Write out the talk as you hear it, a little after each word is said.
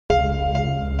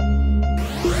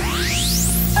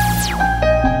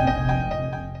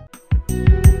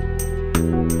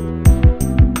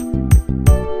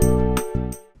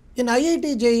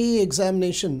IIT JEE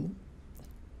examination,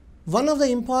 one of the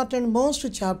important most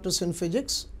chapters in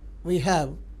physics we have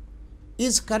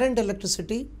is current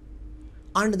electricity,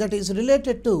 and that is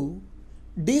related to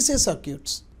DC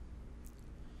circuits.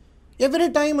 Every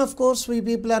time, of course, we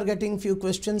people are getting few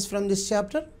questions from this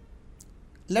chapter.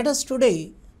 Let us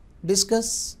today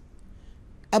discuss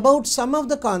about some of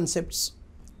the concepts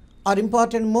or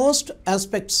important most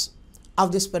aspects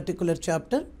of this particular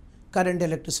chapter, current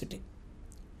electricity.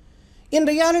 In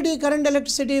reality, current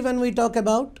electricity, when we talk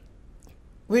about,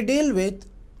 we deal with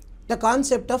the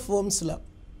concept of Ohm's law.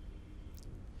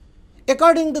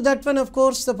 According to that one, of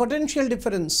course, the potential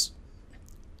difference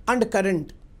and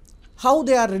current, how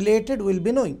they are related, will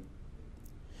be knowing.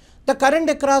 The current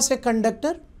across a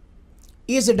conductor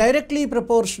is directly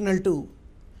proportional to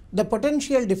the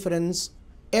potential difference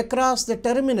across the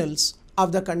terminals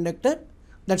of the conductor.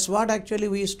 That's what actually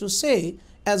we used to say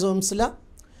as Ohm's law.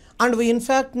 And we in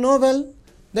fact know well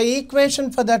the equation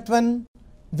for that one,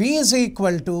 V is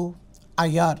equal to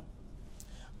IR.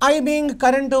 I being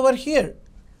current over here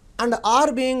and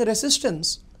R being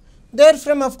resistance.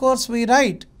 Therefrom, of course, we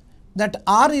write that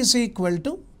R is equal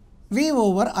to V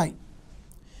over I.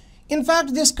 In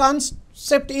fact, this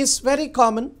concept is very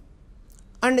common,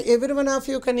 and every one of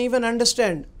you can even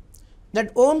understand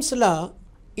that Ohm's law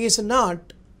is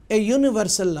not a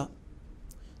universal law.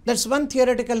 That's one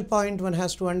theoretical point one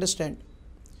has to understand.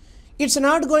 It's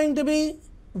not going to be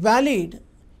valid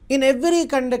in every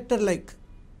conductor. Like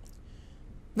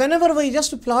whenever we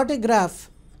just plot a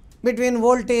graph between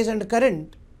voltage and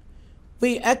current,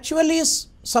 we actually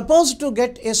supposed to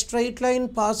get a straight line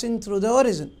passing through the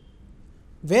origin.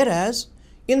 Whereas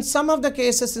in some of the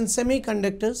cases in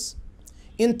semiconductors,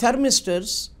 in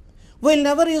thermistors, we'll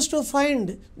never used to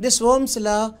find this Ohm's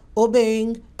law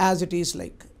obeying as it is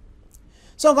like.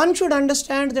 So one should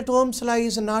understand that Ohm's law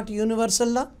is not universal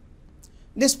law.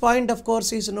 This point, of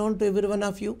course, is known to every one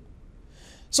of you.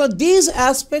 So these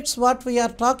aspects what we are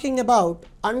talking about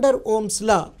under Ohm's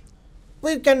law,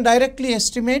 we can directly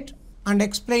estimate and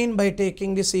explain by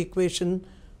taking this equation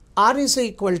R is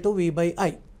equal to V by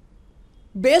I.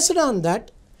 Based on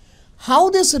that, how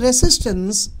this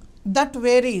resistance that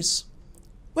varies,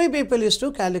 we people used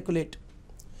to calculate.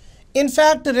 In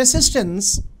fact,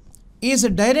 resistance is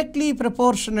directly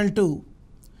proportional to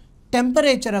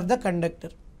temperature of the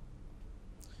conductor.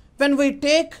 When we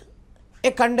take a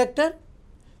conductor,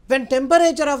 when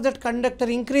temperature of that conductor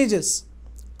increases,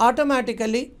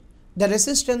 automatically the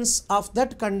resistance of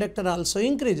that conductor also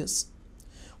increases.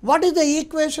 What is the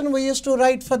equation we used to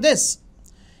write for this?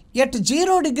 At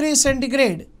 0 degrees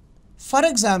centigrade, for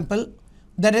example,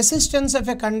 the resistance of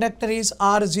a conductor is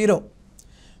R0.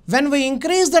 When we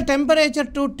increase the temperature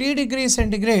to T degrees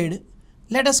centigrade,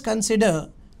 let us consider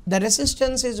the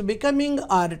resistance is becoming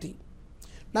RT.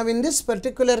 Now in this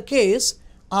particular case,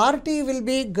 RT will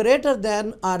be greater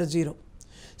than R0.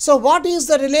 So what is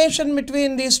the relation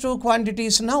between these two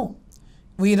quantities now?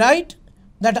 We write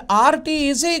that RT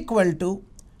is equal to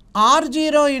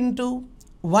R0 into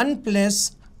 1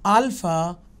 plus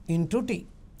alpha into T.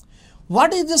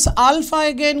 What is this alpha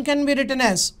again can be written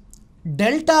as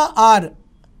delta R,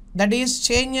 that is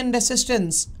change in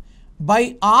resistance,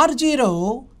 by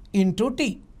R0 into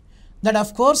T. That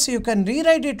of course you can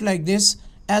rewrite it like this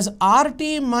as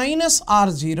RT minus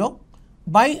R0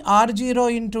 by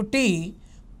R0 into T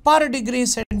per degree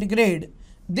centigrade.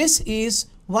 This is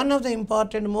one of the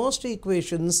important most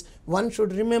equations one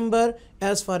should remember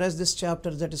as far as this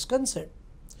chapter that is concerned.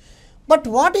 But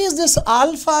what is this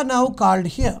alpha now called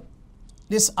here?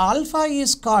 This alpha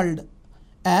is called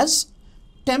as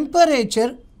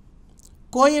temperature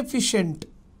coefficient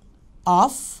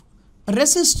of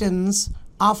resistance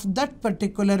of that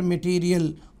particular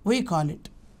material, we call it.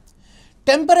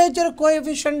 Temperature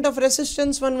coefficient of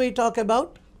resistance, when we talk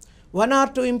about, one or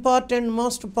two important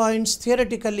most points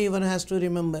theoretically one has to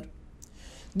remember.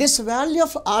 This value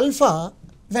of alpha,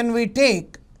 when we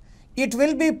take, it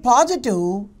will be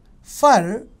positive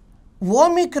for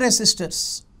ohmic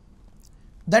resistors.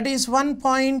 That is one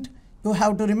point you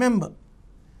have to remember.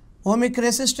 Ohmic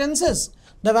resistances,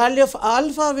 the value of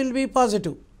alpha will be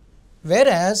positive,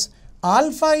 whereas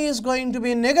alpha is going to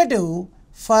be negative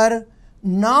for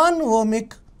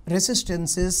non-ohmic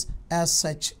resistances as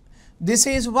such. This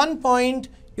is one point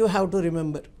you have to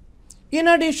remember. In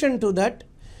addition to that,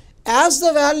 as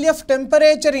the value of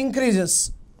temperature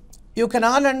increases, you can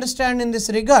all understand in this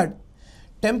regard,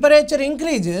 temperature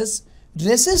increases,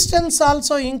 resistance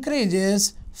also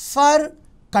increases for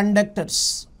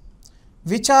conductors,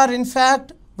 which are in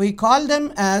fact we call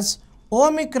them as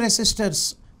ohmic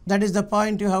resistors. That is the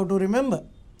point you have to remember.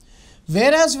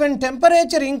 Whereas when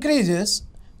temperature increases,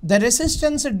 the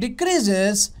resistance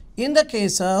decreases in the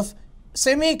case of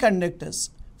semiconductors.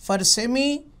 For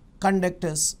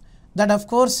semiconductors, that of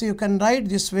course you can write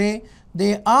this way,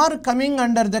 they are coming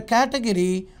under the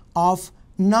category of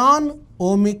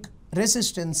non-ohmic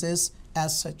resistances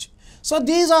as such. So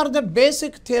these are the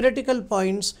basic theoretical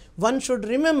points one should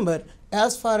remember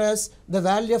as far as the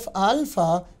value of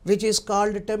alpha, which is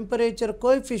called temperature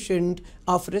coefficient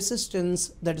of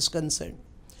resistance, that is concerned.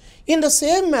 In the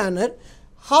same manner,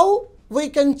 how we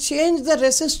can change the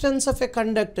resistance of a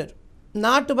conductor?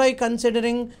 Not by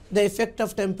considering the effect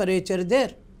of temperature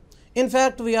there. In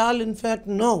fact, we all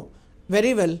know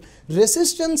very well,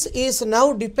 resistance is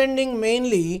now depending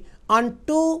mainly on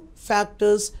two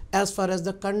factors as far as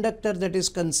the conductor that is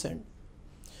concerned.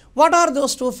 What are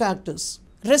those two factors?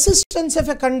 Resistance of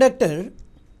a conductor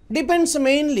depends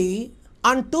mainly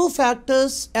on two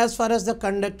factors as far as the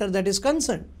conductor that is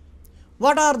concerned.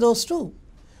 What are those two?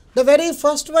 The very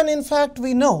first one, in fact,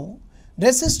 we know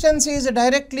resistance is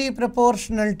directly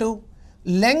proportional to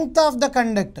length of the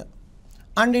conductor,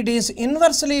 and it is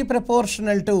inversely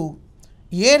proportional to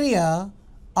area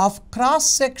of cross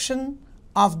section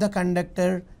of the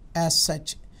conductor as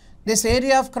such. This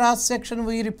area of cross section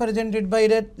we represented by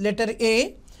the letter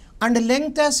A and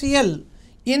length as L.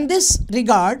 In this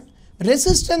regard,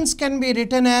 resistance can be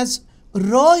written as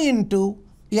rho into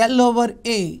L over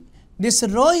A. This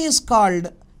rho is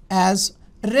called as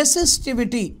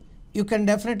resistivity. You can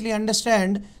definitely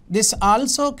understand this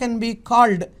also can be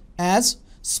called as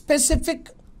specific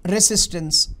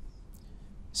resistance.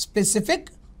 Specific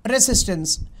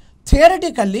resistance.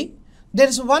 Theoretically, there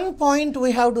is one point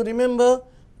we have to remember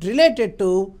related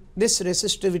to this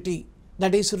resistivity,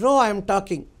 that is rho I am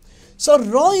talking. So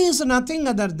rho is nothing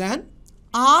other than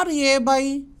RA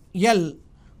by L,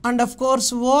 and of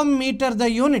course ohm meter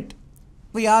the unit.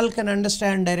 We all can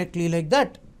understand directly like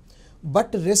that.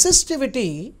 But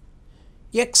resistivity,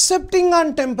 excepting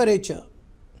on temperature,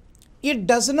 it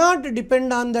does not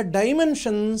depend on the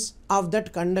dimensions of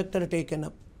that conductor taken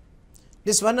up.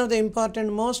 This is one of the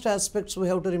important most aspects we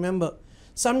have to remember.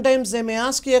 Sometimes they may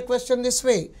ask you a question this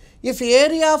way: if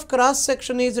area of cross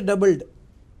section is doubled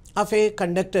of a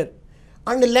conductor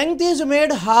and length is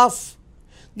made half,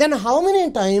 then how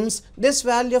many times this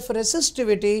value of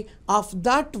resistivity of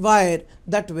that wire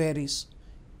that varies?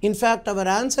 In fact, our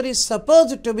answer is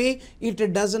supposed to be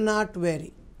it does not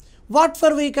vary. What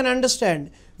for we can understand?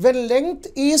 When length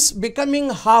is becoming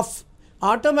half,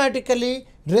 automatically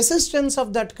resistance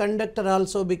of that conductor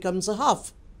also becomes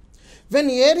half. When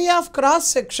area of cross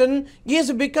section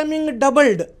is becoming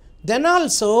doubled, then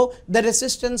also the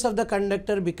resistance of the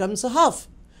conductor becomes half.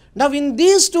 Now in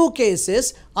these two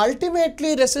cases,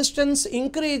 ultimately resistance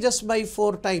increases by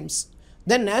 4 times.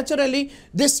 Then naturally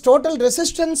this total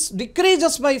resistance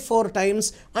decreases by 4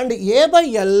 times, and A by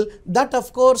L, that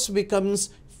of course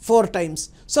becomes 4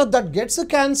 times. So that gets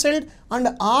cancelled, and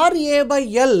RA by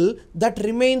L, that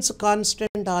remains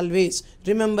constant always.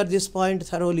 Remember this point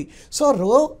thoroughly. So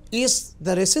rho is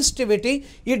the resistivity.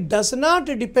 It does not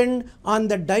depend on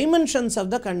the dimensions of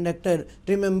the conductor.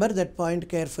 Remember that point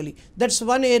carefully. That's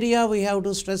one area we have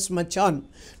to stress much on.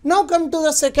 Now come to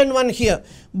the second one here.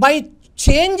 By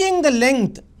changing the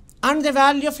length and the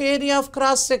value of area of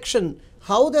cross section,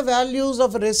 how the values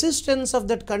of resistance of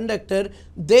that conductor,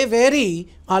 they vary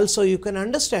also you can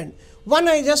understand. One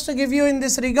I just give you in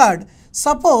this regard.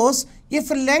 Suppose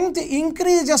if length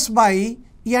increases by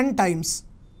n times,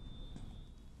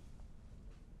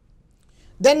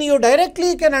 then you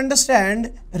directly can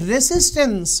understand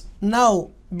resistance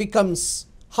now becomes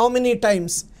how many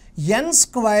times? N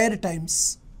square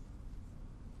times.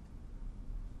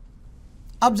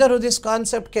 Observe this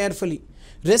concept carefully.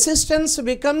 Resistance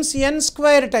becomes n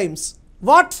square times.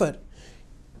 What for?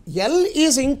 L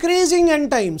is increasing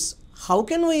n times. How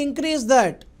can we increase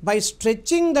that? By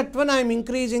stretching that one, I am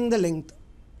increasing the length.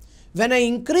 When I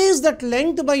increase that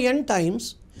length by n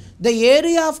times, the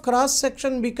area of cross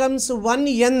section becomes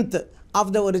 1/nth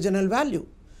of the original value.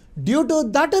 Due to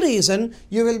that reason,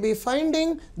 you will be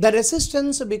finding the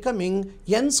resistance becoming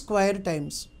n square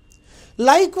times.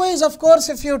 Likewise, of course,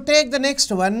 if you take the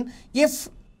next one, if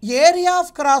area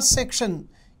of cross section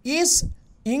is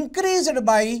increased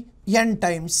by n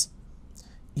times.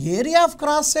 Area of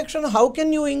cross section, how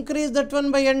can you increase that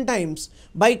one by n times?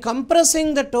 By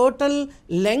compressing the total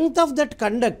length of that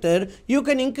conductor, you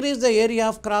can increase the area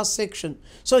of cross section.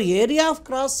 So area of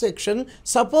cross section,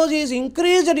 suppose is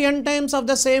increased n times of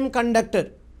the same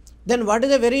conductor. Then what is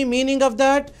the very meaning of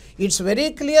that? It's very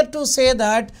clear to say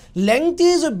that length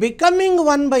is becoming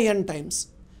 1 by n times.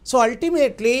 So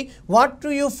ultimately, what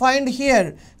do you find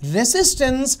here?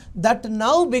 Resistance that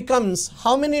now becomes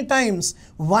how many times?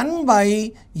 1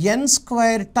 by n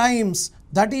square times.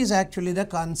 That is actually the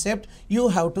concept you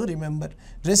have to remember.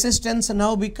 Resistance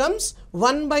now becomes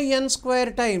 1 by n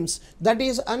square times. That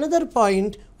is another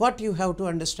point what you have to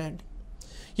understand.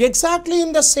 Exactly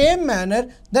in the same manner,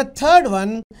 the third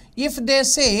one, if they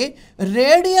say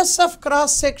radius of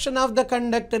cross section of the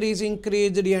conductor is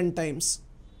increased n times.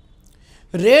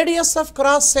 Radius of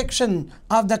cross section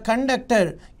of the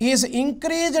conductor is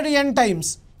increased n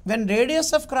times. When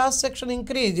radius of cross section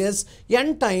increases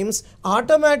n times,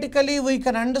 automatically we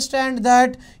can understand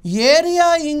that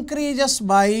area increases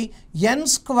by n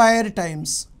square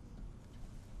times.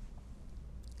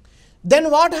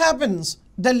 Then what happens?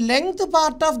 The length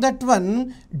part of that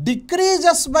one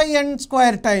decreases by n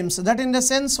square times. That in the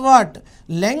sense what?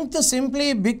 Length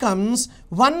simply becomes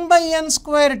 1 by n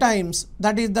square times.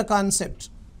 That is the concept.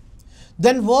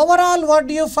 Then overall what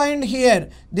do you find here?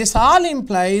 This all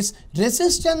implies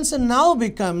resistance now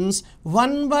becomes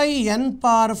 1 by n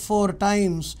power 4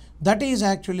 times. That is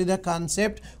actually the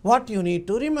concept what you need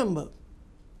to remember.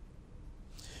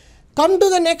 Come to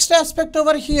the next aspect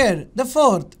over here, the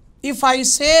fourth. If I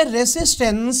say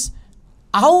resistance,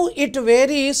 how it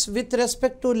varies with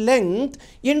respect to length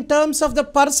in terms of the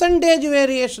percentage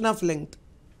variation of length.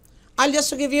 I'll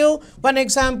just give you one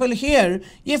example here.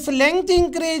 If length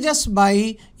increases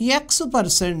by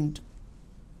x%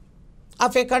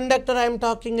 of a conductor I am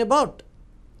talking about.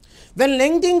 When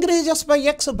length increases by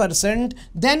x%,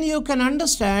 then you can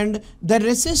understand the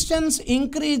resistance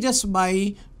increases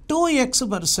by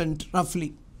 2x%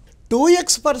 roughly.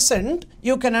 2x%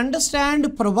 you can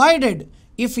understand provided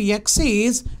if x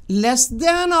is less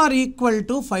than or equal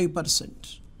to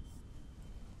 5%.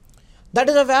 That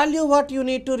is a value what you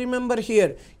need to remember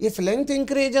here. If length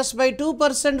increases by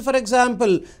 2%, for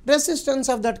example, resistance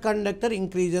of that conductor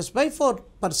increases by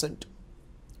 4%.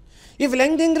 If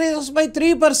length increases by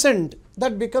 3%,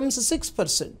 that becomes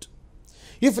 6%.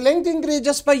 If length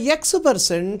increases by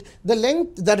x%,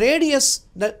 the radius,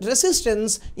 the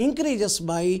resistance increases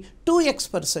by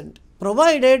 2x%,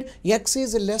 provided x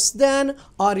is less than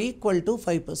or equal to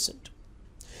 5%.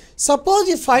 Suppose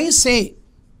if I say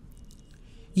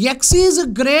x is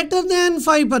greater than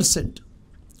 5%,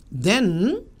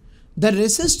 then the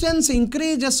resistance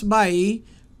increases by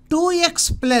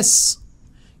 2x plus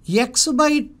x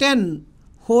by 10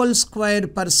 whole square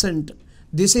 %.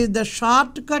 This is the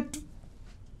shortcut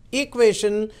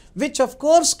equation which of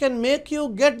course can make you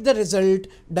get the result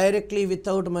directly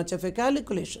without much of a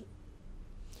calculation.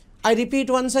 I repeat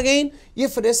once again,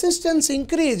 if resistance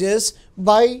increases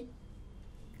by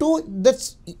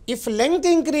if length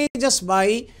increases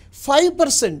by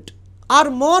 5%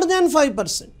 or more than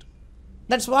 5%,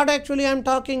 that's what actually I am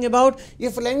talking about.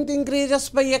 If length increases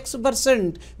by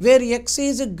x%, where x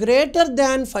is greater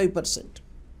than 5%,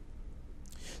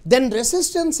 then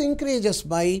resistance increases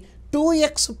by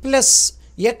 2x plus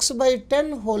x by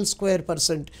 10 whole square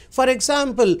 %. For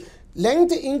example,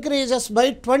 length increases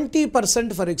by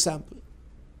 20%, for example.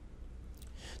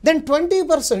 Then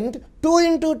 20%, 2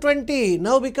 into 20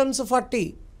 now becomes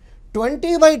 40.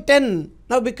 20 by 10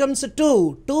 now becomes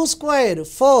 2. 2 square,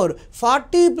 4.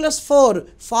 40 plus 4,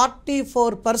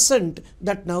 44%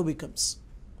 that now becomes.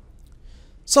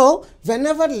 So,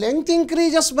 whenever length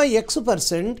increases by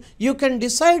x%, you can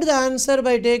decide the answer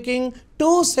by taking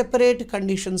two separate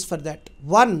conditions for that.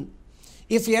 One,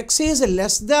 if x is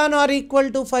less than or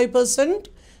equal to 5%,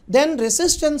 then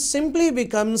resistance simply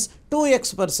becomes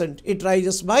 2x%. It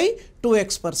rises by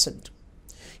 2x%.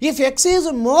 If x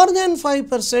is more than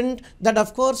 5%, that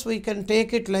of course we can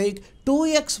take it like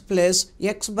 2x plus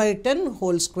x by 10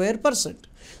 whole square %.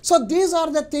 So these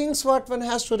are the things what one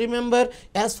has to remember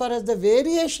as far as the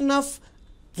variation of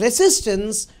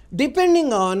resistance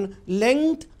depending on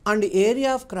length and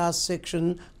area of cross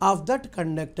section of that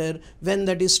conductor when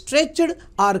that is stretched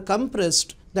or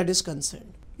compressed, that is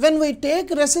concerned. When we take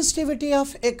resistivity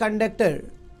of a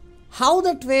conductor, how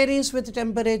that varies with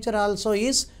temperature also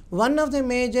is one of the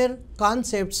major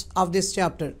concepts of this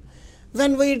chapter.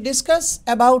 When we discuss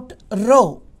about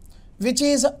rho, which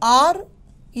is R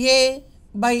A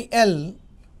by L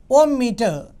ohm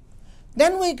meter,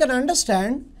 then we can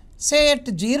understand, say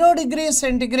at 0 degrees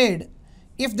centigrade,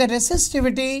 if the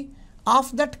resistivity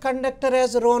of that conductor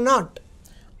is rho naught,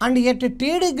 and at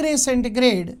T degrees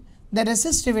centigrade, the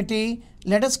resistivity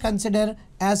let us consider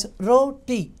as rho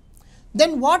T.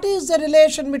 Then what is the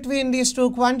relation between these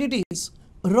two quantities?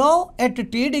 Rho at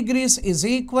T degrees is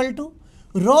equal to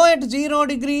rho at 0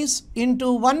 degrees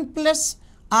into 1 plus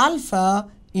alpha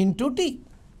into T.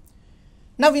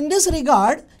 Now in this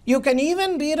regard, you can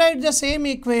even rewrite the same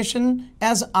equation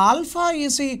as alpha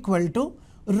is equal to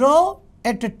rho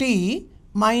at t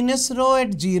minus rho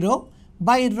at 0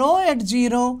 by rho at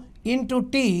 0 into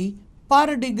t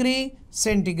per degree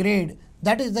centigrade.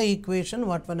 That is the equation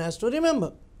what one has to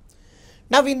remember.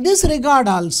 Now in this regard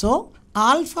also,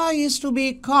 alpha is to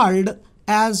be called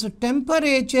as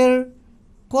temperature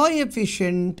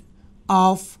coefficient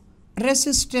of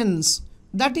resistance.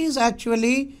 That is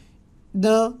actually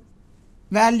the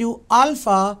value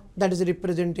alpha that is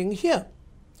representing here.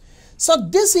 So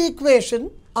this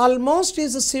equation almost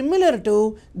is similar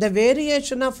to the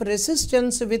variation of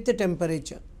resistance with the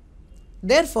temperature.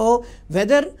 Therefore,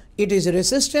 whether it is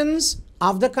resistance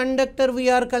of the conductor we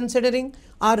are considering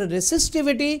or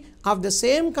resistivity of the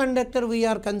same conductor we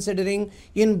are considering,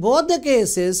 in both the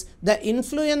cases the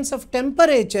influence of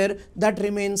temperature that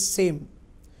remains same.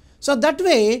 So that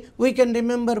way we can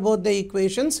remember both the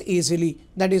equations easily.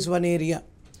 That is one area.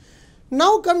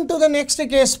 Now come to the next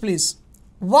case please.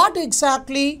 What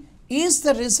exactly is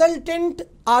the resultant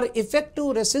or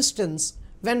effective resistance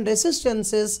when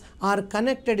resistances are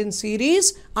connected in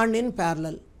series and in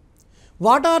parallel?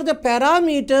 What are the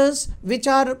parameters which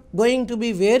are going to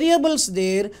be variables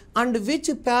there and which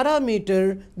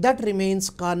parameter that remains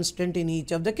constant in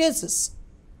each of the cases?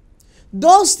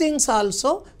 Those things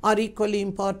also are equally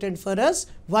important for us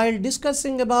while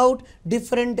discussing about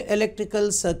different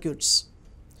electrical circuits.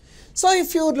 So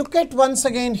if you look at once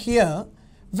again here,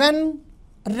 when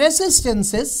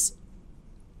resistances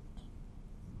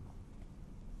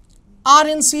are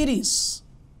in series,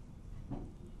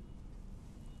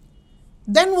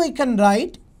 then we can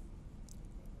write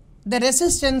the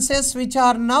resistances which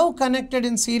are now connected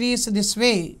in series this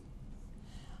way,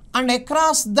 and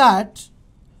across that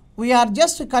we are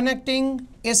just connecting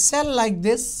a cell like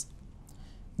this.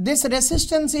 This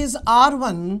resistance is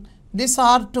R1, this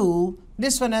R2,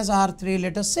 this one as R3,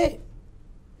 let us say.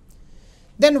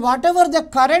 Then whatever the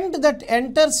current that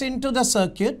enters into the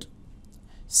circuit,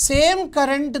 same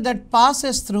current that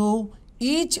passes through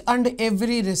each and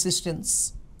every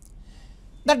resistance.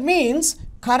 That means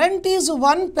current is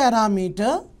one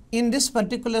parameter in this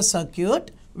particular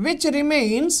circuit which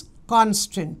remains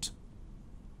constant.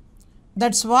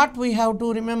 That's what we have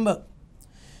to remember.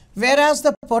 Whereas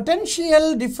the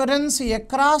potential difference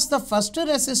across the first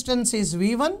resistance is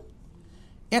V1,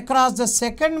 across the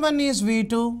second one is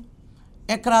V2,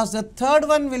 across the third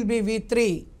one will be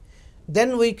V3.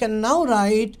 Then we can now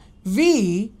write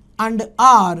V and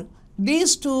R.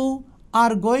 These two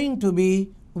are going to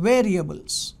be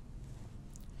variables.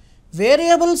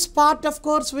 Variables part of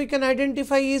course we can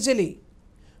identify easily.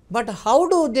 But how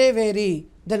do they vary?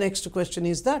 The next question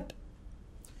is that.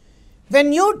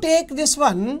 When you take this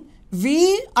one,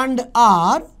 V and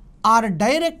R are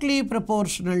directly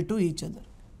proportional to each other.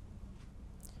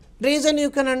 Reason you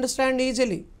can understand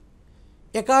easily.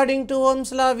 According to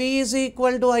Ohm's law, V is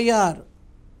equal to IR.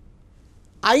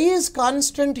 I is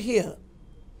constant here.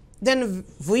 Then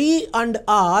V and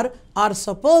R are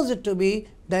supposed to be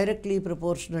directly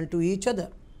proportional to each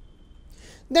other.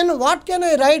 Then what can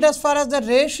I write as far as the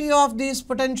ratio of these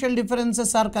potential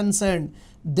differences are concerned?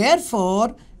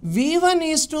 Therefore, V1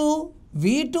 is to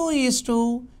V2 is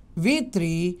to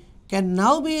V3 can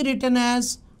now be written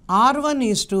as R1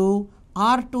 is to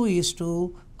R2 is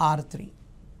to R3.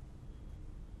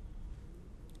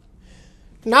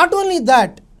 Not only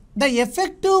that, the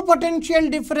effective potential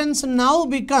difference now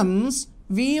becomes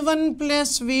V1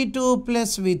 plus V2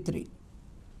 plus V3.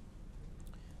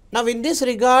 Now in this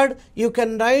regard, you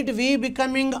can write V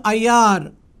becoming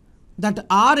IR, that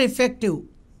R effective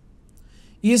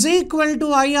is equal to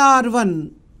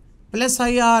IR1 plus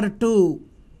IR2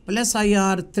 plus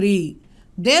IR3.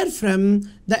 Therefrom,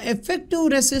 the effective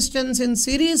resistance in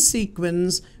series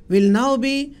sequence will now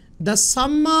be the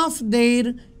sum of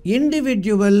their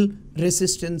individual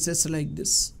resistances like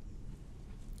this.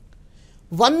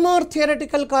 One more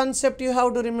theoretical concept you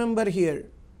have to remember here.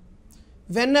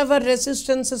 Whenever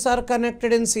resistances are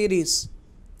connected in series,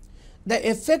 the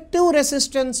effective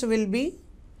resistance will be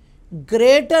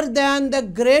greater than the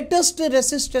greatest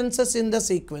resistances in the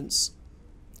sequence.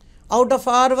 Out of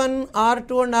R1,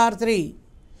 R2 and R3,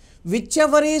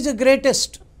 whichever is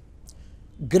greatest,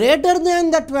 greater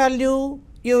than that value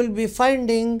you will be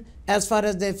finding as far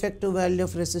as the effective value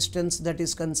of resistance that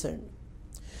is concerned.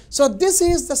 So this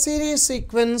is the series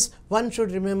sequence one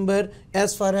should remember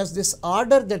as far as this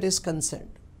order that is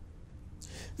concerned.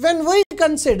 When we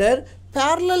consider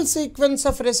parallel sequence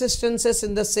of resistances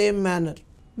in the same manner,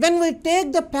 when we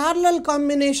take the parallel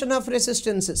combination of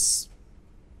resistances,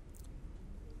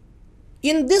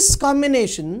 in this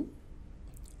combination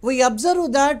we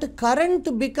observe that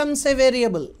current becomes a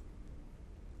variable,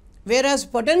 whereas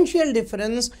potential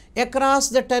difference across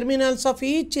the terminals of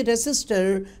each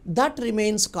resistor, that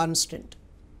remains constant.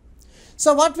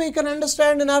 So what we can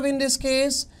understand now in this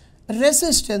case,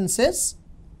 resistances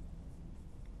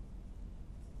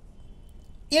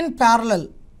in parallel,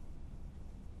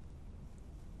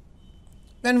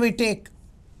 when we take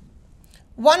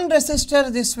one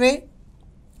resistor this way,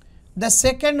 the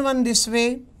second one this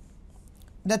way,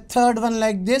 the third one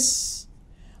like this,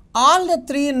 all the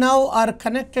three now are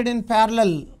connected in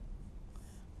parallel,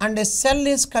 and a cell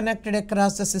is connected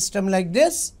across the system like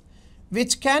this,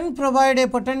 which can provide a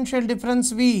potential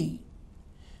difference V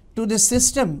to the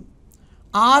system.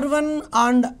 R1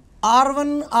 and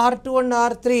R1, R2 and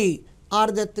R3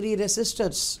 are the three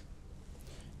resistors.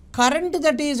 Current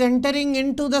that is entering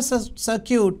into the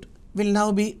circuit will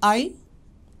now be I,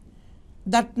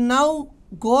 that now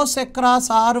goes across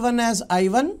R1 as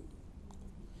I1,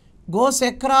 goes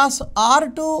across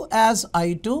R2 as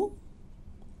I2,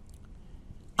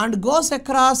 and goes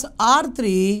across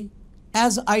R3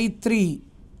 as I3.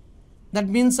 That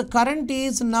means the current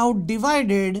is now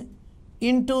divided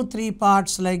into three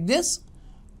parts like this.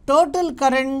 Total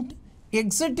current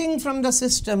exiting from the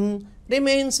system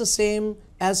remains the same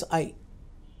as I.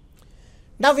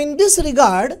 Now in this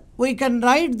regard, we can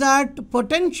write that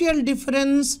potential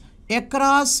difference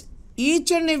across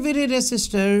each and every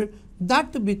resistor,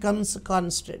 that becomes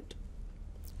constant.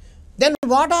 Then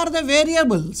what are the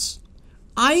variables?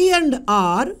 I and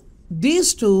R,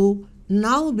 these two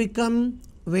now become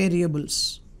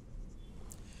variables.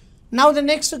 Now the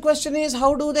next question is,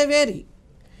 how do they vary?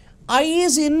 I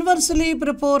is inversely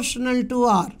proportional to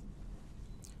R.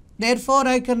 Therefore,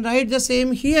 I can write the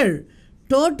same here.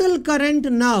 Total current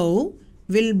now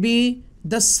will be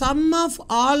the sum of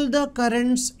all the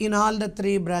currents in all the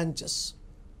three branches.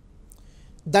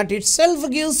 That itself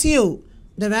gives you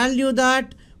the value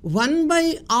that 1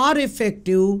 by R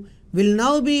effective will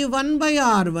now be 1 by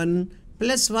R1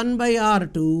 plus 1 by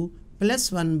R2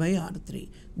 plus 1 by R3.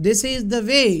 This is the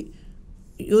way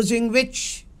using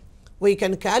which we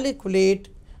can calculate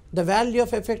the value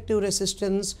of effective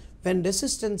resistance when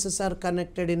resistances are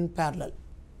connected in parallel.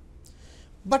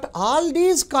 But all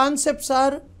these concepts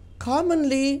are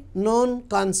commonly known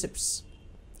concepts,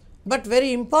 but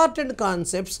very important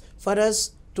concepts for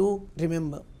us to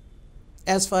remember.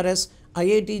 As far as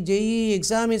IIT JEE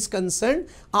exam is concerned,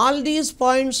 all these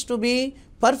points to be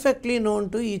perfectly known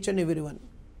to each and everyone.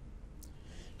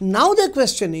 Now the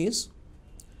question is,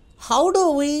 how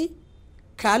do we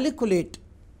calculate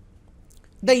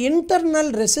the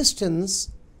internal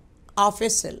resistance of a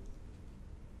cell?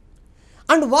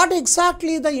 And what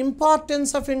exactly the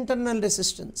importance of internal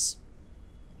resistance?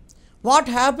 What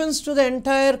happens to the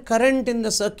entire current in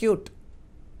the circuit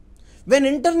when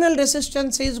internal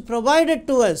resistance is provided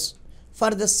to us for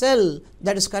the cell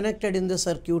that is connected in the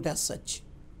circuit as such?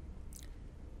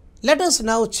 Let us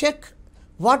now check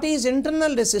what is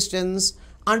internal resistance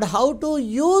and how to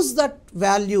use that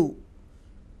value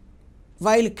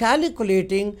while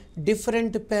calculating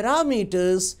different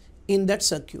parameters in that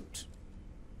circuit.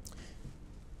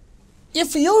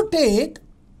 If you take,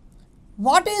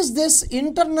 what is this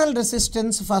internal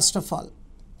resistance first of all?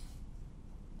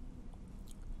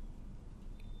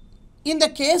 In the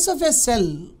case of a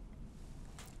cell,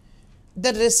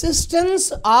 the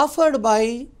resistance offered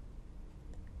by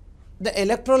the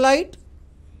electrolyte,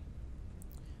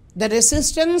 the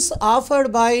resistance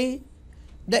offered by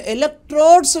the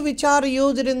electrodes which are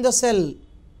used in the cell,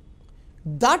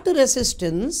 that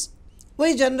resistance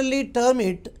we generally term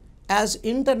it as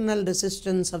internal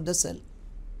resistance of the cell.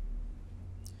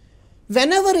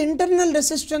 Whenever internal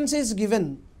resistance is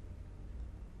given,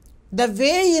 the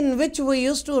way in which we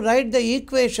used to write the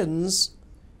equations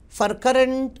for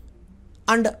current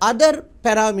and other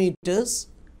parameters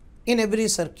in every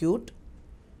circuit,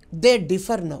 they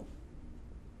differ now.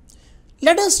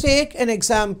 Let us take an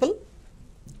example.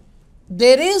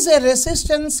 There is a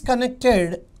resistance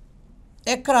connected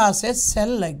across a cell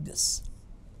like this.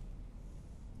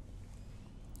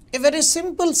 A very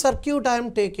simple circuit I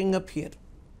am taking up here.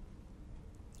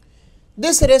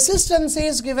 This resistance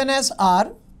is given as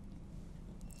R.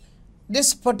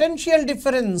 This potential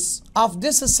difference of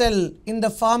this cell in the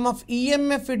form of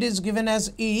EMF, it is given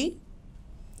as E,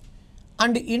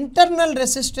 and internal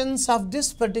resistance of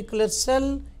this particular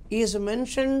cell is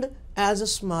mentioned as a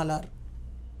small r.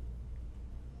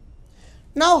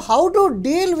 Now, how to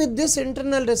deal with this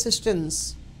internal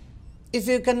resistance? If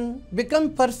you can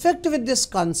become perfect with this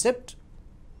concept,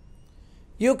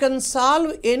 you can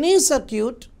solve any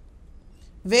circuit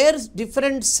where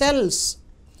different cells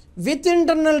with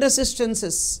internal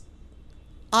resistances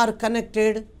are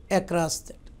connected across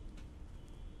that.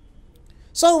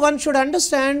 So one should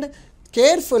understand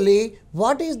carefully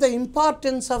what is the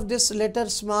importance of this letter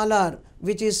small r,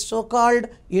 which is so called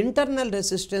internal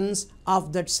resistance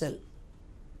of that cell.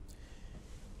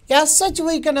 As such,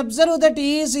 we can observe that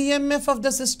E is EMF of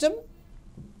the system.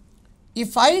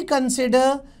 If I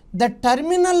consider the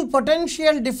terminal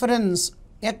potential difference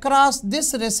across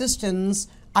this resistance,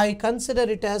 I consider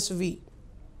it as V.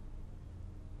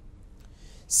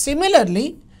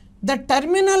 Similarly, the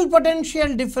terminal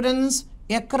potential difference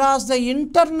across the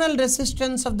internal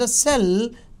resistance of the cell,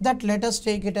 that let us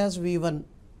take it as V1.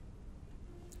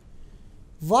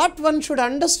 What one should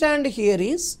understand here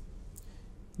is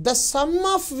the sum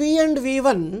of V and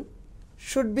V1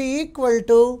 should be equal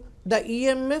to the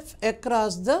EMF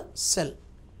across the cell.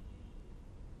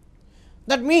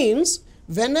 That means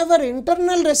whenever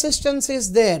internal resistance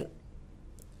is there,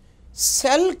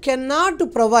 cell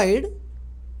cannot provide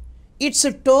its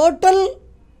total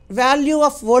value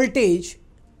of voltage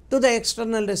to the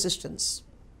external resistance.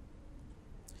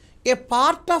 A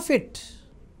part of it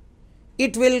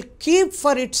will keep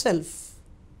for itself.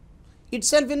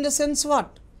 Itself in the sense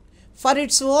what? For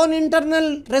its own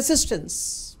internal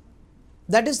resistance.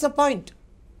 That is the point.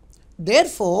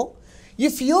 Therefore,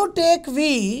 if you take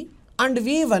V and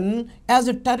V1 as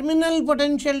a terminal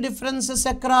potential differences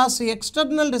across the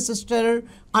external resistor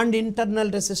and internal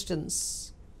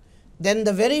resistance, then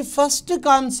the very first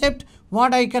concept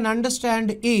what I can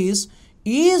understand is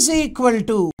E is equal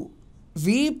to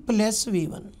V plus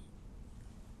V1.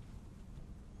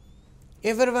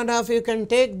 Every one of you can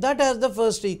take that as the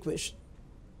first equation.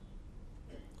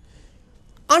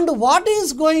 And what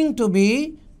is going to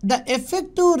be the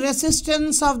effective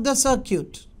resistance of the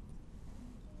circuit?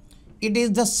 It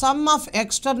is the sum of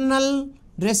external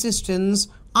resistance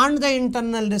and the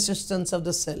internal resistance of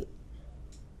the cell.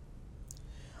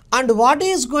 And what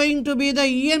is going to be the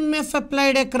EMF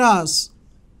applied across?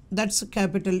 That's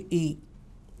capital E.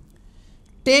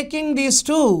 Taking these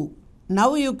two,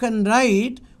 now you can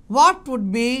write what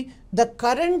would be the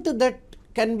current that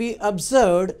can be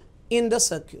observed in the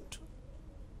circuit.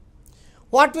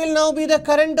 What will now be the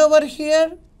current over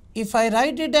here? If I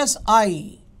write it as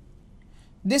I,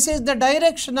 this is the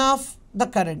direction of the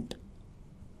current.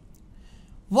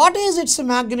 What is its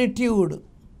magnitude?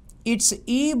 It's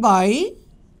E by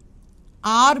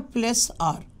R plus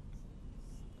R.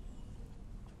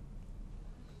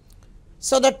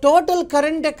 So the total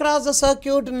current across the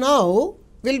circuit now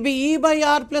will be E by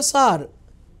R plus R.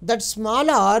 That small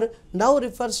r now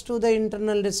refers to the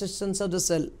internal resistance of the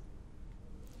cell.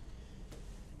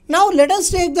 Now let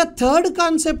us take the third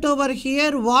concept over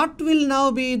here. What will now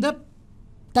be the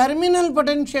terminal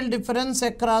potential difference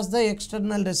across the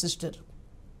external resistor?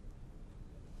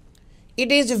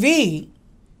 It is V,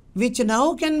 which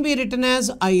now can be written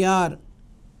as IR.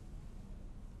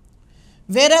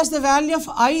 Whereas the value of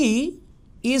I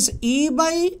is E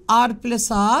by R plus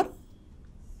R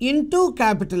into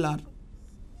capital R.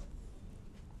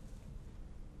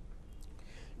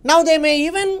 Now they may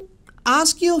even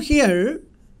ask you here,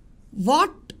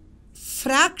 what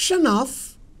fraction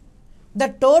of the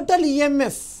total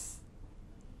EMF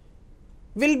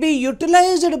will be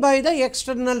utilized by the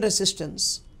external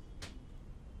resistance?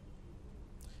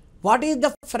 What is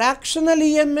the fractional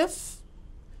EMF?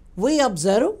 We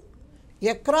observe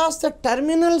across the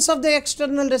terminals of the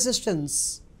external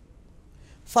resistance.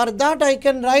 For that I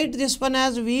can write this one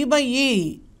as V by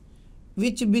E,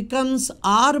 which becomes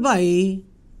R by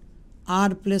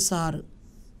R plus R.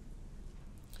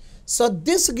 So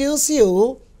this gives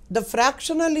you the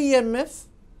fractional EMF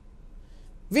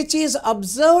which is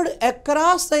observed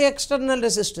across the external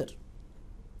resistor.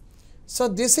 So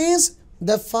this is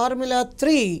the formula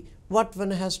 3 what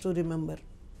one has to remember.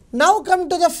 Now come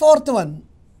to the fourth one.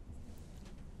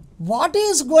 What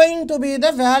is going to be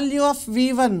the value of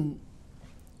V1,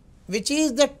 which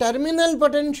is the terminal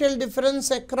potential difference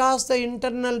across the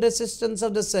internal resistance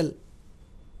of the cell?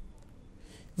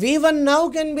 V1 now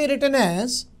can be written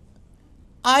as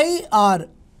IR,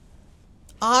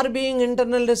 R being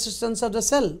internal resistance of the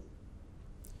cell.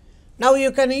 Now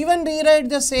you can even rewrite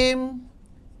the same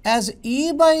as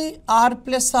E by R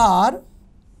plus R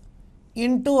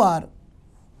into R.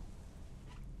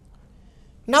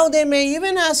 Now they may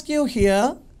even ask you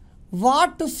here,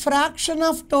 what fraction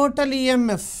of total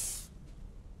EMF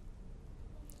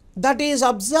that is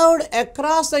observed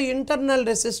across the internal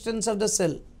resistance of the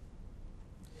cell?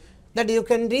 That you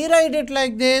can rewrite it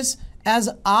like this as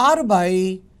R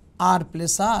by R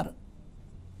plus R.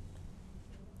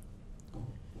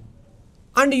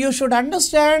 And you should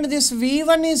understand this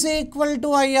V1 is equal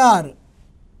to IR.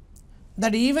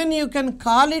 That even you can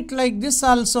call it like this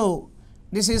also.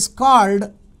 This is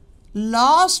called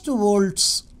lost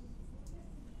volts.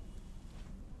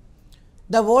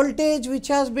 The voltage which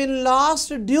has been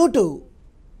lost due to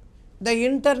the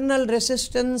internal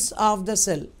resistance of the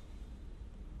cell.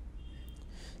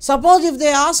 Suppose if they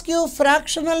ask you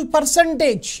fractional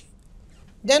percentage,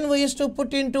 then we used to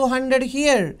put into 100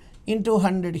 here, into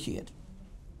 100 here.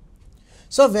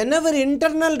 So whenever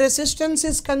internal resistance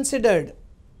is considered,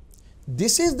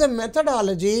 this is the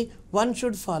methodology one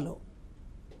should follow.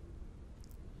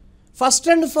 First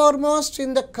and foremost,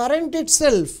 in the current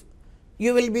itself,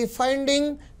 you will be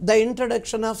finding the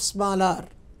introduction of small r.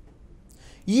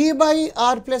 E by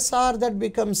R plus R, that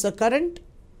becomes the current.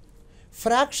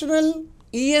 Fractional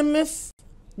EMF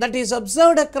that is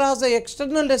observed across the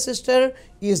external resistor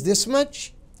is this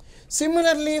much.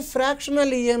 Similarly, fractional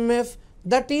EMF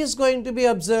that is going to be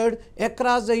observed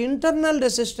across the internal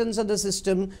resistance of the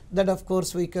system, that of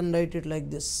course we can write it like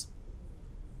this.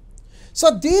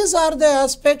 So these are the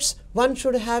aspects one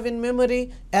should have in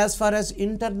memory as far as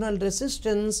internal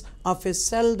resistance of a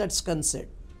cell that's concerned.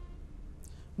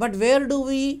 But where do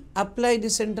we apply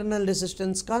this internal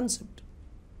resistance concept?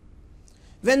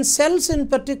 When cells in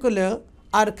particular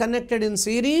are connected in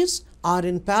series or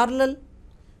in parallel,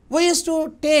 we used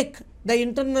to take the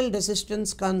internal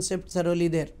resistance concept thoroughly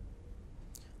there.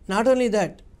 Not only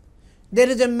that, there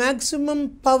is a maximum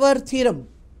power theorem.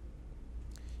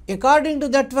 According to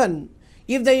that one,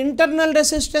 if the internal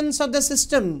resistance of the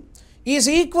system is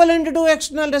equivalent to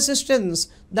external resistance,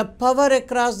 the power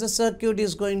across the circuit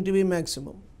is going to be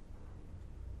maximum.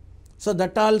 So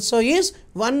that also is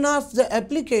one of the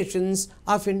applications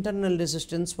of internal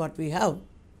resistance what we have.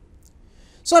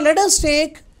 So let us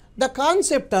take the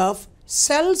concept of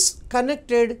cells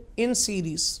connected in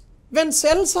series. When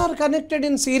cells are connected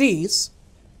in series,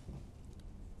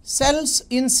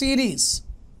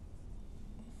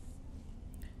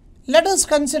 let us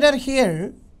consider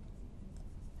here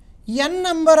n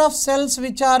number of cells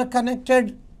which are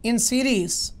connected in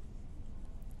series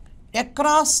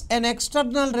across an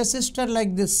external resistor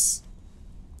like this.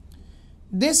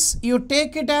 This you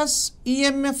take it as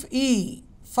EMF E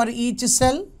for each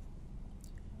cell.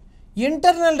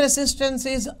 Internal resistance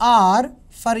is R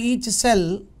for each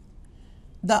cell.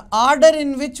 The order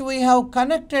in which we have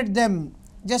connected them,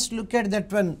 just look at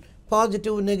that one,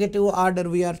 positive, negative order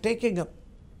we are taking up.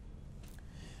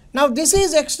 Now this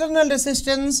is external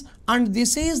resistance and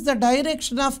this is the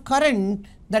direction of current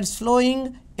that's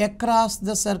flowing across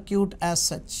the circuit as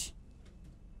such.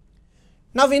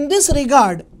 Now in this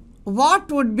regard,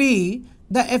 what would be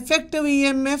the effective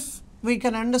EMF? We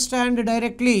can understand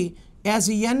directly as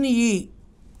NE.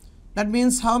 That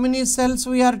means how many cells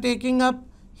we are taking up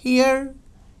here?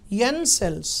 N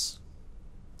cells.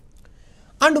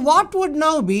 And what would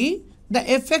now be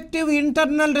the effective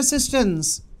internal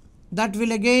resistance? That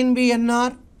will again be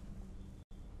NR.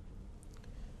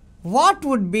 What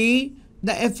would be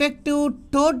the effective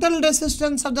total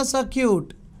resistance of the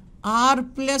circuit? R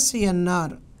plus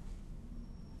NR.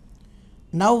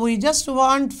 Now we just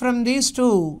want from these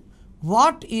two,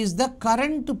 what is the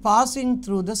current passing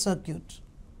through the circuit?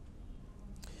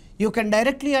 You can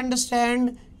directly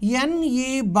understand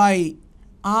NE by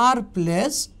R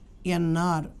plus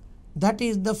NR. That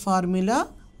is the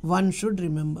formula one should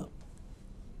remember.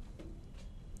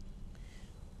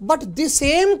 But the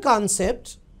same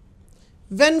concept,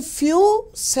 when few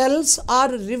cells are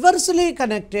reversely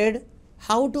connected,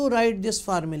 how to write this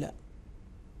formula?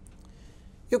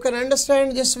 You can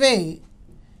understand this way.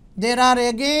 There are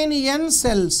again n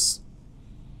cells.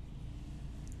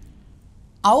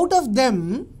 Out of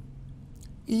them,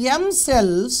 m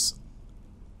cells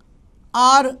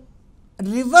are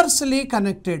reversely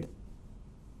connected.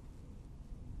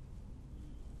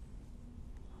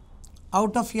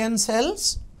 Out of n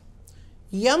cells,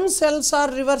 m cells are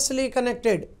reversely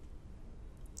connected.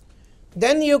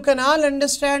 Then you can all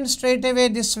understand straight away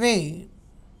this way.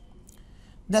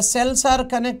 The cells are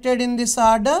connected in this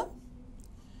order.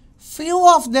 Few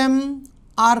of them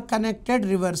are connected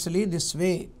reversely this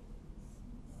way.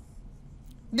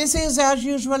 This is as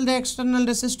usual the external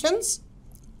resistance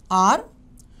R,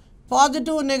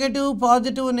 positive, negative,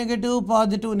 positive, negative,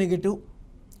 positive, negative,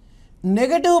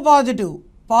 negative, positive,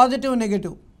 positive,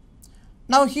 negative.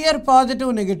 Now here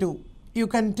positive, negative. You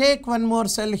can take one more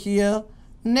cell here,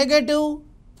 negative,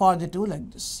 positive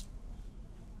like this.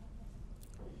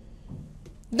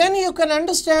 Then you can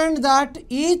understand that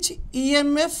each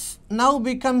EMF now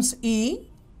becomes E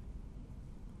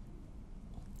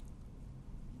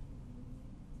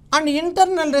and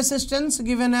internal resistance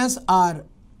given as R.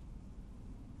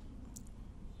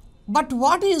 But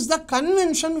what is the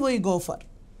convention we go for?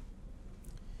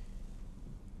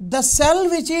 The cell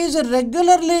which is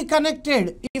regularly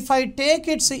connected, if I take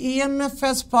its EMF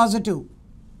as positive,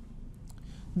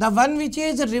 the one which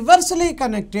is reversely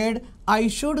connected, I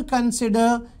should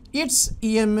consider its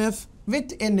EMF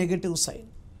with a negative sign.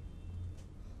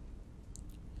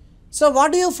 So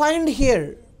what do you find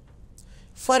here?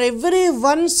 For every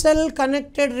one cell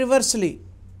connected reversely,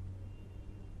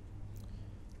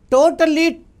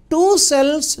 totally two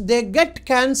cells, they get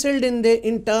cancelled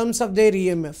in terms of their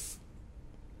EMF.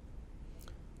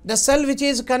 The cell which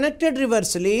is connected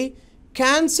reversely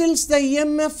cancels the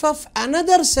EMF of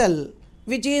another cell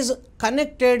which is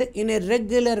connected in a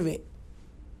regular way.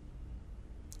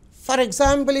 For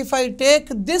example, if I take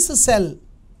this cell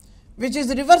which is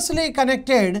reversely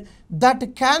connected,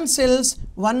 that cancels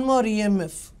one more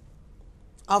EMF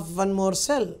of one more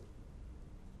cell.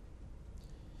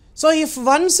 So if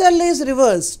one cell is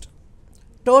reversed,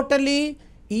 totally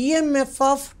EMF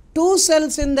of two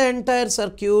cells in the entire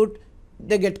circuit,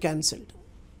 they get cancelled.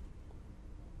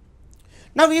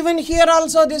 Now even here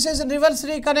also this is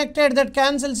reversely connected, that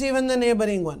cancels even the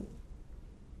neighboring one.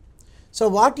 So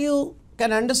what you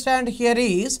can understand here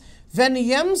is, when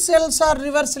M cells are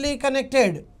reversely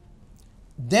connected,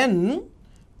 then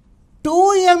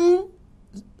 2M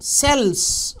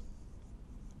cells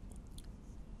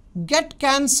get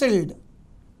cancelled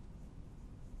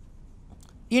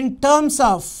in terms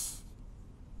of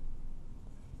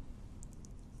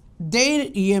their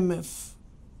EMF.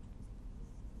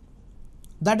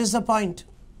 That is the point.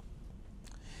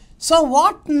 So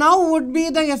what now would be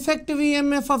the effective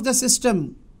EMF of the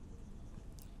system?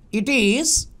 It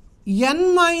is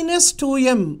N minus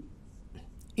 2M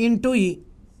into E.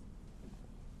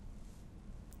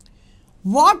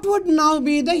 What would now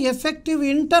be the effective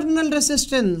internal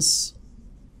resistance?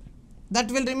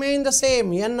 That will remain the same,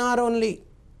 NR only.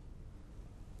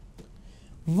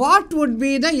 What would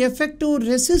be the effective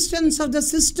resistance of the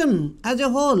system as a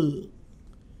whole?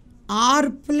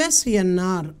 R plus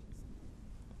NR.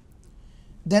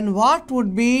 Then what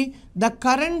would be the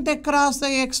current across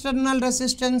the external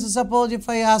resistance? Suppose if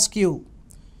I ask you,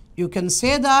 you can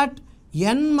say that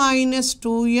N minus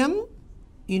 2M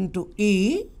into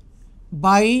E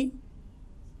by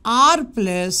R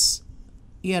plus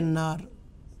NR.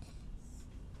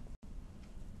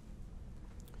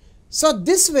 So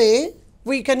this way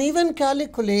we can even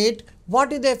calculate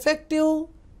what is the effective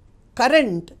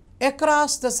current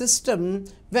across the system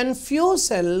when few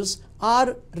cells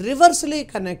are reversely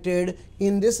connected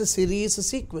in this series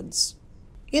sequence.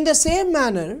 In the same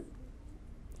manner,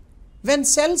 when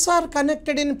cells are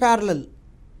connected in parallel,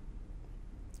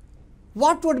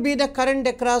 what would be the current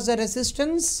across the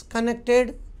resistance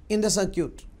connected in the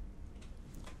circuit?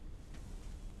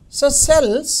 So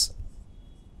cells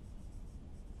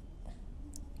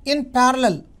in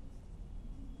parallel,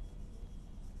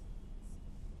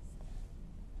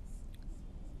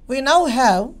 we now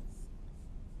have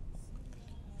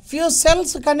few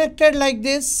cells connected like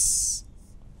this,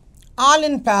 all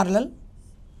in parallel,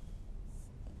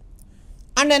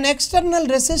 and an external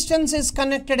resistance is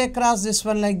connected across this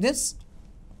one like this.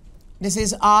 This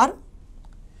is R.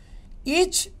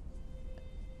 Each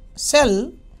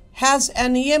cell has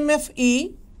an EMF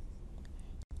E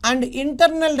and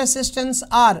internal resistance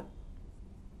R.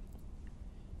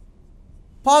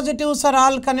 Positives are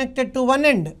all connected to one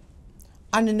end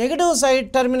and negative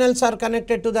side terminals are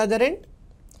connected to the other end.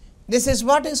 This is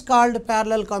what is called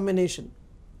parallel combination.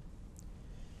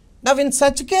 Now in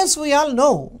such case, we all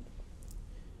know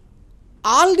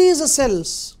all these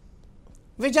cells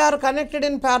which are connected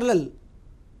in parallel,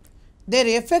 their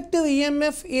effective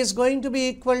EMF is going to be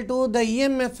equal to the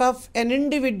EMF of an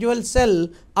individual cell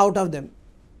out of them.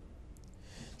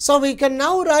 So we can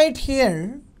now write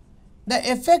here the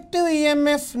effective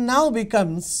EMF now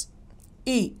becomes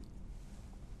E,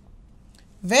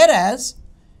 whereas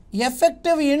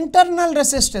effective internal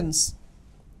resistance,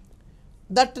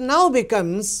 that now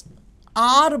becomes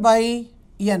R by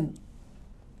N.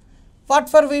 What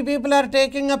for we people are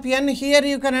taking up N here,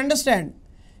 you can understand.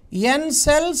 N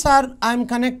cells are, I am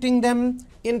connecting them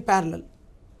in parallel.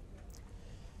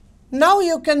 Now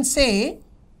you can say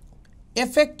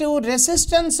effective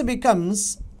resistance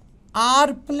becomes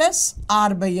R plus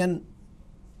R by N.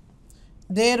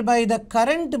 Thereby the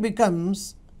current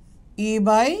becomes E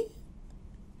by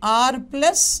R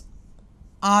plus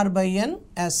R by N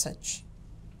as such.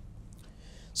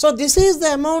 So this is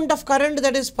the amount of current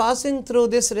that is passing through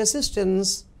this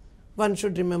resistance. One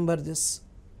should remember this.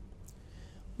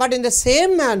 But in the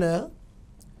same manner,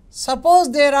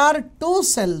 suppose there are two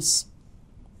cells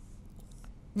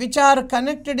which are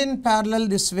connected in parallel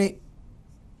this way.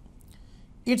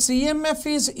 Its EMF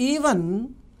is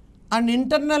E1 and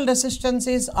internal resistance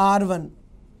is R1.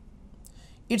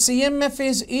 Its EMF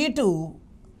is E2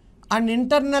 and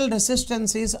internal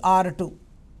resistance is R2.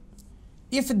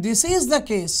 If this is the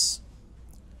case,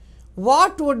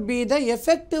 what would be the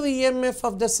effective EMF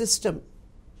of the system?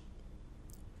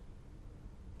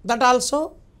 That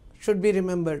also should be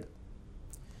remembered.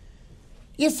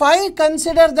 If I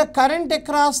consider the current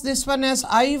across this one as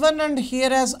I1 and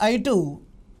here as I2,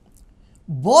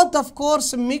 both of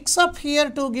course mix up here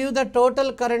to give the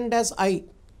total current as I.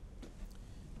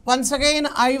 Once again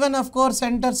I1 of course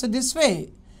enters this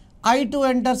way, I2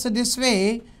 enters this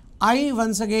way, I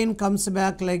once again comes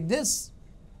back like this.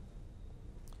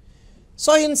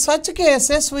 So in such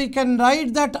cases we can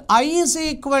write that I is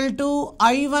equal to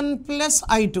I1 plus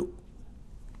I2.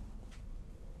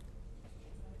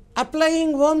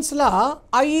 Applying Ohm's law,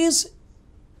 I is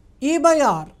E by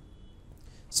R.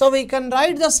 So we can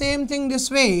write the same thing this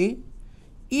way,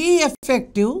 E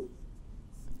effective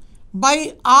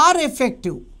by R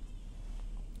effective,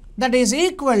 that is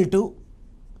equal to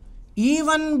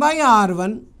E1 by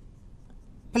R1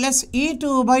 plus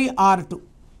E2 by R2.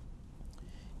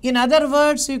 In other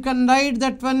words, you can write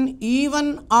that one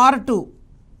E1 R2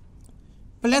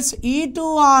 plus E2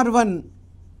 R1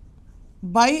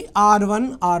 by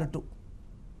R1 R2.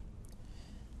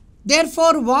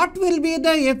 Therefore, what will be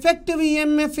the effective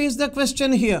EMF is the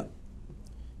question here.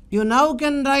 You now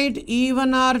can write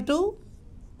E1 R2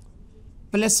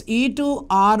 plus E2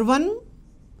 R1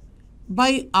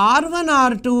 by R1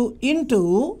 R2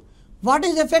 into what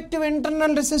is effective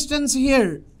internal resistance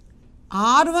here?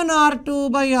 R1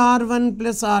 R2 by R1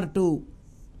 plus R2.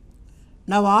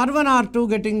 Now R1 R2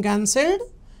 getting cancelled,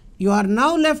 you are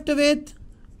now left with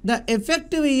the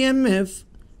effective EMF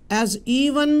as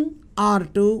E1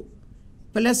 R2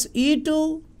 plus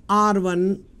E2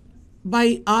 R1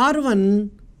 by R1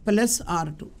 plus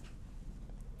R2.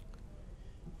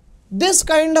 This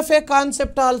kind of a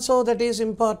concept also that is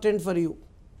important for you.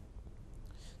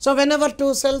 So whenever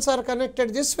two cells are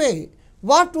connected this way,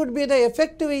 what would be the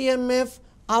effective EMF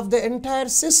of the entire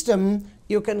system?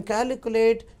 You can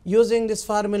calculate using this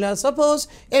formula. Suppose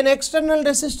an external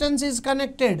resistance is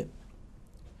connected.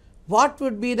 What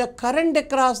would be the current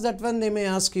across that one, they may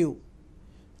ask you.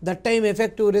 That time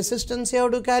effective resistance you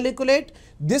have to calculate.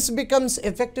 This becomes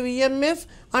effective EMF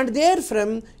and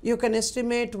therefrom you can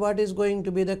estimate what is going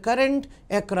to be the current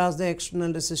across the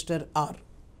external resistor R.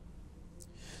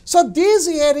 So these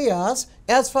areas,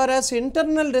 as far as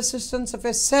internal resistance of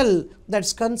a cell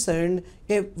that's concerned,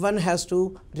 one has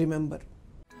to remember.